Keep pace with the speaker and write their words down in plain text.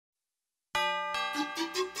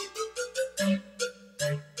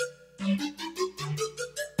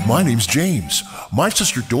My name's James. My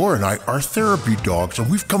sister Dora and I are therapy dogs,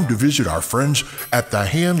 and we've come to visit our friends at the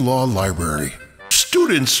Hand Law Library.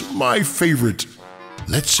 Students, my favorite.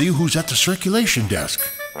 Let's see who's at the circulation desk.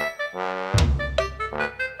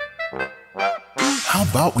 How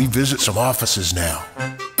about we visit some offices now?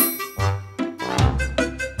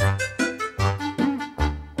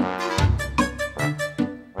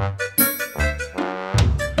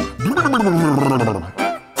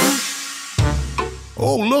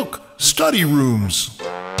 Oh, look, study rooms.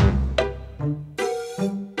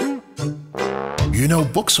 You know,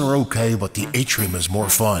 books are okay, but the atrium is more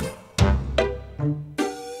fun.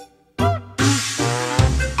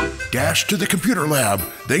 Dash to the computer lab.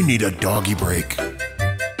 They need a doggy break.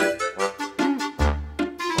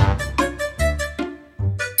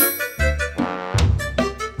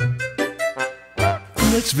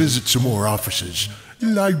 Let's visit some more offices.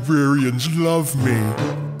 Librarians love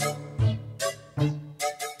me.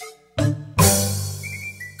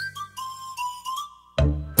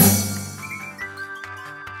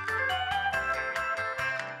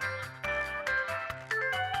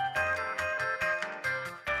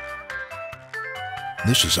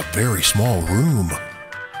 This is a very small room.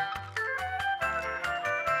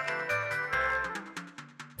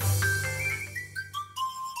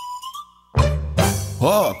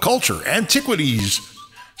 Oh, culture, antiquities.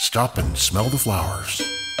 Stop and smell the flowers.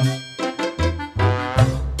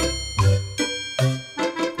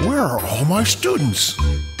 Where are all my students?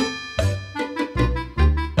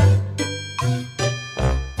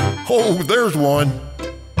 Oh, there's one.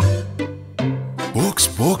 Books,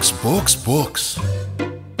 books, books, books.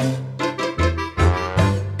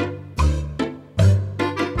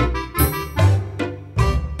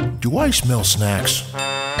 Do I smell snacks?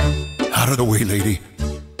 Out of the way, lady.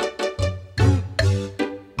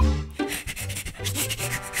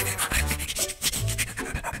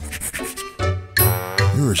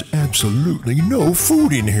 There is absolutely no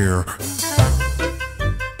food in here.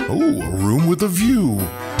 Oh, a room with a view.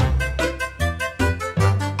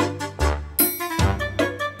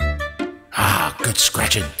 Ah, good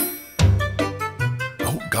scratching.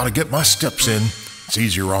 Oh, gotta get my steps in. It's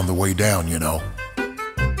easier on the way down, you know.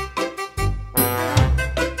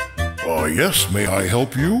 Yes, may I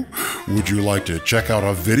help you? Would you like to check out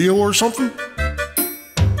a video or something?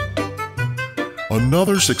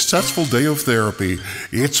 Another successful day of therapy.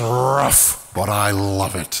 It's rough, but I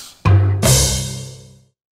love it.